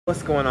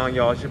What's going on,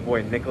 y'all? It's your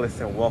boy Nicholas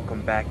and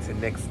welcome back to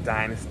Nick's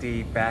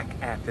Dynasty, back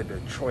at the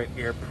Detroit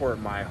airport,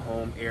 my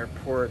home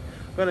airport.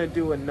 I'm gonna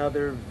do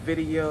another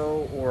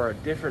video or a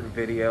different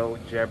video.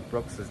 Jeb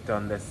Brooks has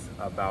done this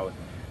about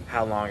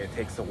how long it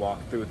takes to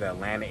walk through the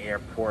Atlanta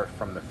airport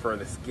from the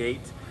furthest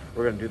gate.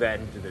 We're gonna do that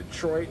into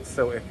Detroit.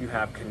 So if you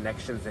have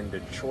connections in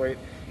Detroit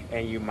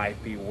and you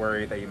might be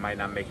worried that you might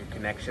not make a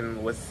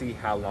connection, let's see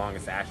how long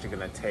it's actually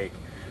gonna take.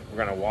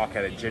 We're gonna walk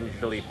at a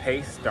gingerly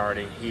pace,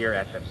 starting here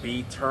at the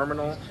B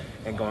terminal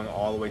and going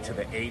all the way to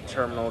the A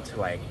terminal to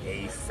like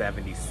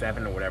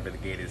A77 or whatever the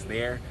gate is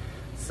there.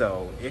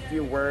 So if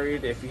you're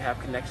worried, if you have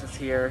connections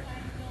here,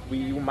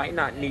 you might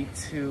not need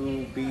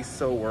to be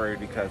so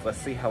worried, because let's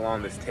see how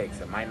long this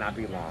takes. It might not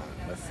be long.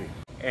 Let's see.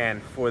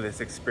 And for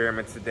this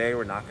experiment today,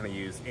 we're not gonna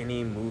use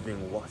any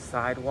moving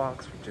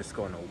sidewalks. We're just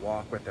gonna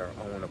walk with our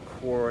own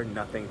accord,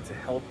 nothing to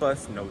help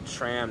us, no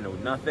tram, no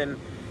nothing.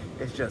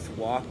 It's just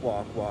walk,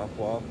 walk, walk,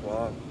 walk,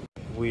 walk.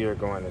 We are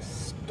going to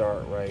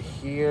start right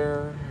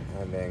here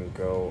and then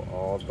go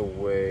all the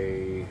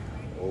way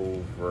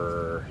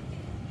over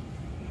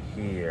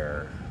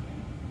here.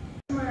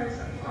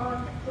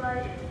 On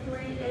flight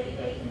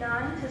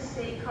 3889 to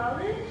State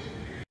College.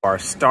 Our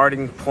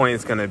starting point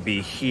is going to be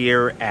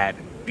here at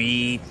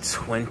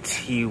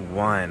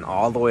B21.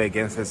 All the way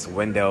against this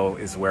window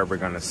is where we're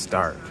going to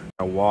start.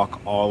 I'll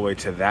walk all the way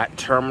to that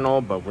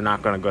terminal, but we're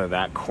not going to go to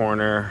that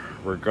corner.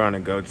 We're going to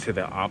go to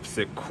the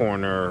opposite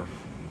corner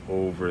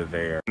over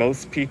there.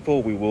 Most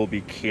people, we will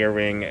be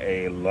carrying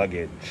a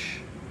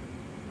luggage.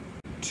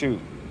 2,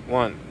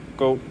 1,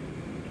 go.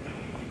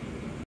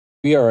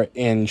 We are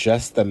in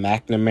just the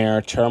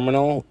McNamara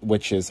terminal,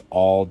 which is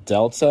all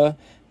Delta.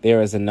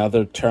 There is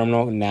another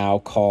terminal now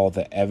called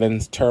the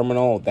Evans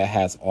terminal that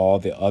has all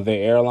the other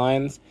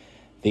airlines.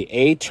 The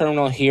A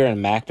terminal here in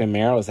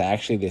McNamara is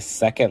actually the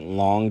second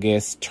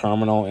longest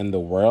terminal in the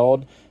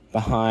world,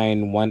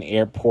 behind one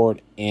airport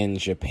in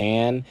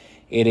Japan.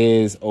 It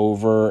is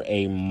over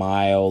a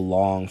mile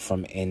long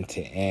from end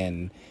to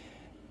end.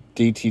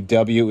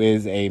 DTW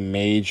is a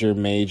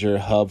major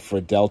hub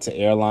for Delta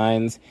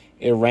Airlines.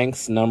 It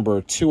ranks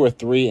number 2 or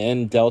 3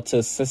 in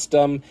Delta's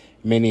system.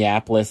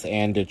 Minneapolis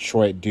and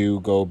Detroit do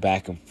go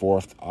back and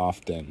forth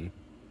often.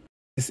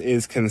 This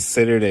is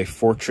considered a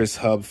fortress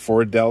hub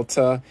for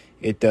Delta.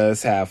 It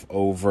does have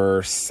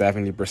over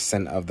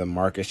 70% of the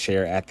market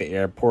share at the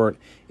airport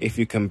if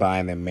you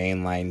combine the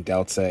mainline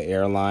Delta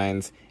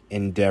Airlines,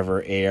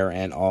 Endeavor Air,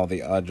 and all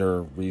the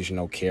other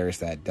regional carriers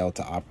that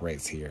Delta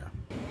operates here.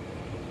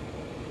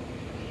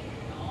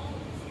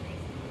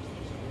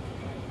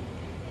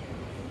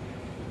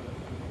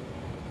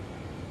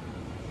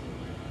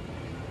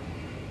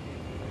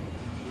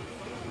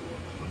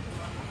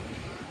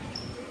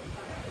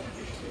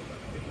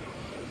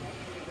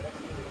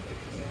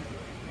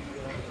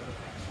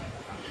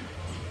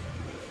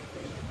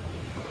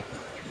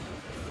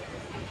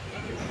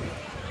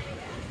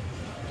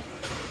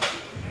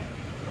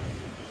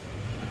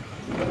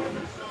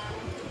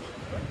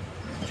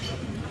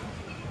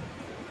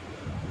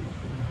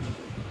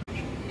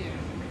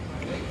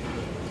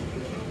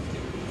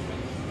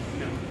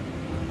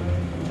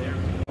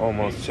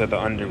 Almost to the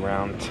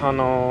underground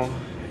tunnel,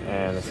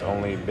 and it's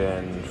only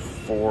been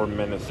 4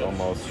 minutes,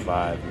 almost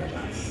 5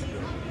 minutes.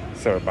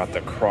 So we're about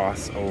to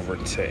cross over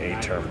to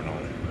A terminal.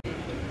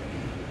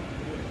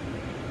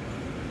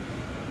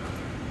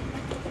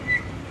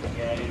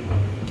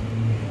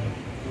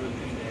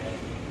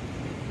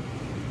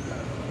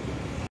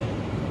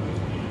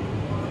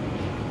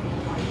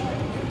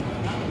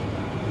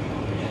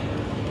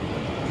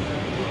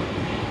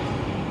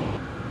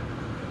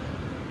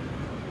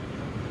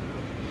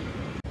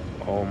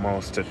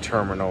 Almost to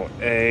Terminal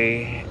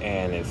A,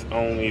 and it's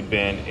only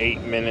been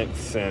 8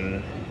 minutes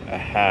and a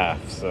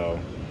half, so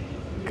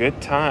good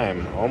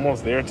time.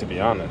 Almost there, to be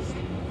honest.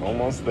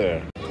 Almost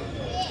there.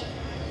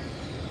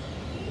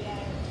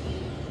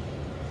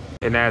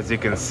 And as you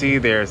can see,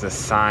 there's a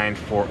sign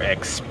for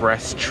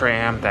express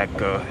tram that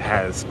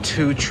has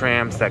 2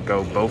 trams that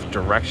go both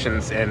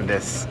directions in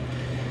this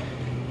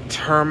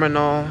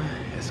terminal.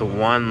 It's a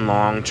one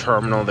long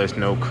terminal. There's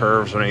no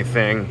curves or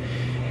anything.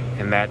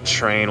 And that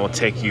train will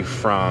take you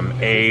from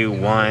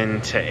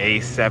A1 to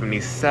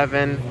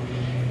A77.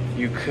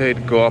 You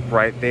could go up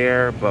right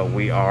there, but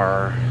we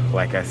are,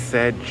 like I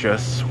said,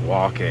 just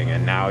walking.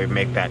 And now we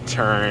make that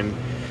turn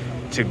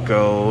to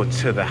go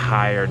to the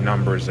higher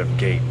numbers of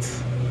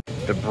gates.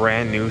 The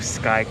brand new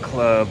Sky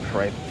Club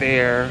right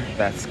there.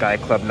 That's Sky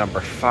Club number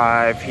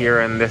 5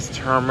 here in this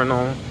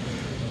terminal.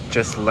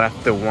 Just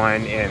left the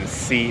one in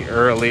C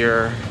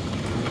earlier,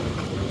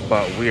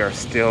 but we are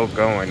still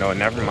going. Oh,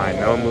 never mind,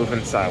 no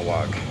moving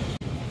sidewalk.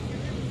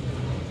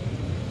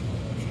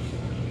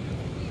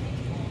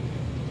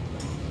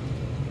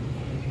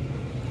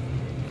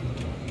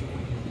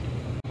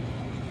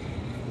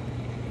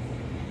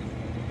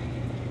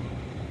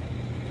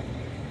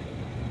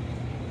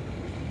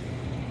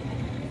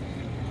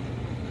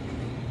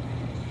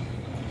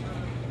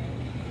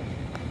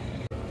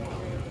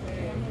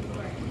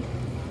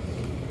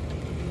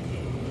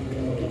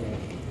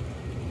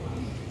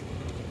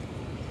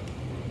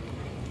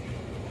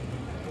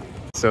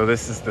 So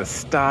this is the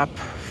stop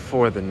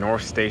for the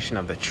north station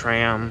of the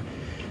tram.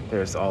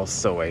 There's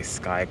also a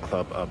Sky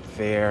Club up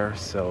there.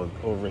 So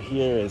over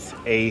here is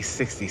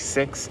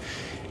A66,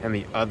 and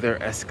the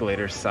other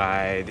escalator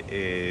side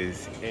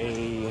is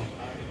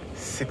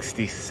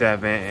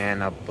A67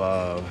 and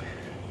above.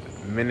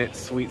 Minute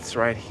Suites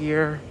right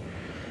here,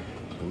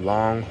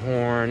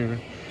 Longhorn,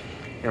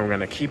 and we're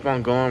gonna keep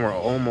on going. We're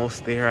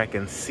almost there. I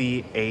can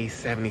see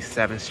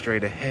A77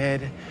 straight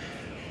ahead.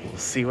 We'll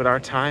see what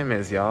our time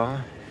is, y'all.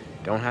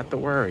 Don't have to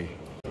worry.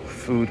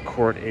 Food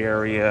court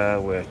area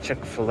with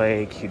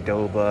Chick-fil-A,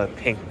 Qdoba,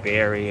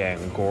 Pinkberry,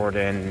 and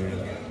Gordon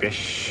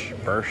Birch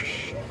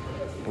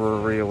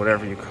Brewery, or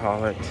whatever you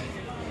call it.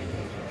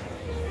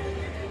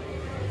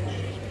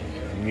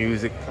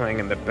 Music playing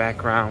in the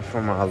background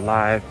from a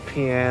live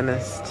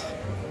pianist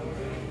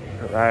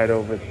right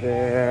over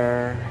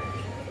there.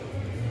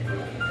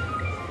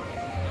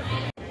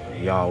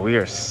 Y'all, we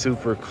are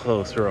super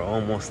close. We're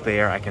almost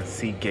there. I can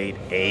see gate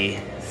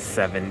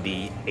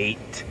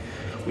A78.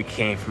 We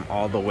came from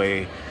all the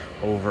way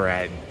over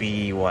at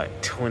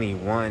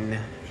B21,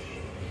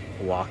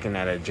 walking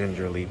at a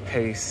gingerly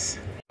pace.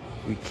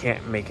 We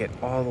can't make it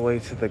all the way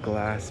to the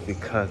glass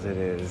because it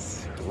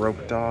is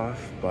roped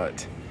off,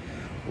 but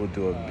we'll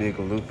do a big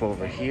loop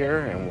over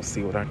here and we'll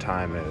see what our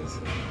time is.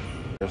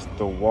 There's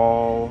the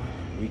wall.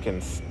 We can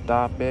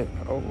stop it.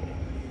 Oh,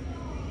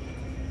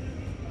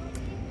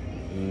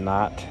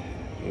 not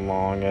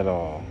long at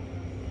all.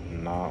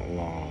 Not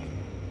long.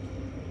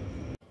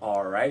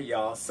 All right,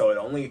 y'all. So it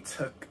only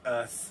took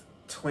us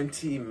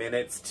 20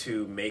 minutes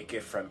to make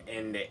it from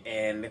end to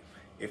end.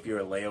 If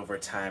your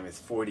layover time is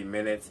 40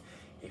 minutes,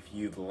 if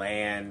you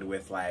land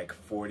with like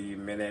 40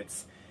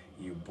 minutes,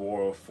 you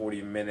borrow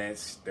 40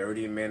 minutes,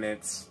 30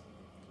 minutes,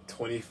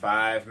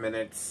 25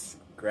 minutes,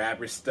 grab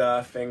your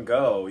stuff and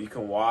go. You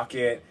can walk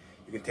it,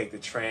 you can take the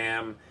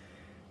tram,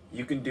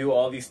 you can do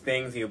all these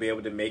things and you'll be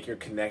able to make your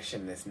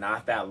connection. It's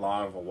not that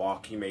long of a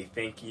walk. You may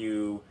think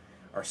you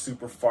are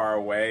super far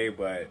away,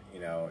 but you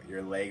know,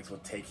 your legs will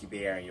take you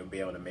there and you'll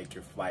be able to make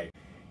your flight.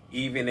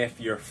 Even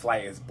if your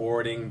flight is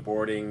boarding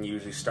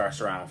usually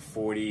starts around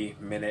 40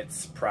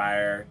 minutes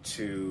prior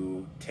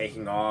to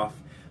taking off.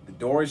 The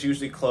doors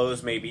usually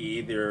close maybe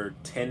either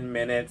 10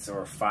 minutes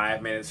or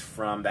 5 minutes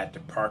from that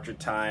departure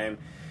time.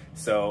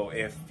 So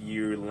if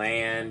you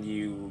land,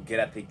 you get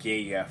at the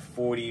gate, you have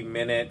 40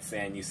 minutes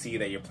and you see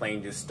that your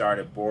plane just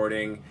started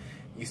boarding,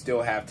 you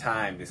still have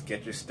time. Just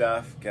get your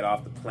stuff, get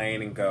off the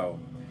plane and go.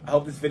 I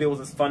hope this video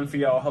was as fun for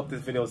y'all. I hope this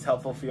video was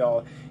helpful for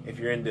y'all. If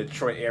you're in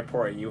Detroit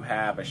Airport and you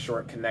have a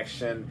short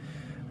connection,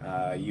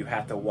 you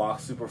have to walk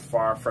super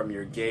far from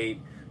your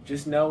gate,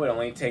 just know it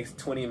only takes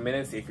 20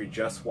 minutes if you're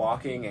just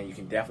walking, and you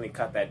can definitely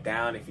cut that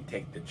down if you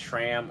take the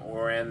tram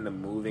or in the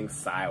moving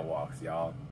sidewalks, y'all.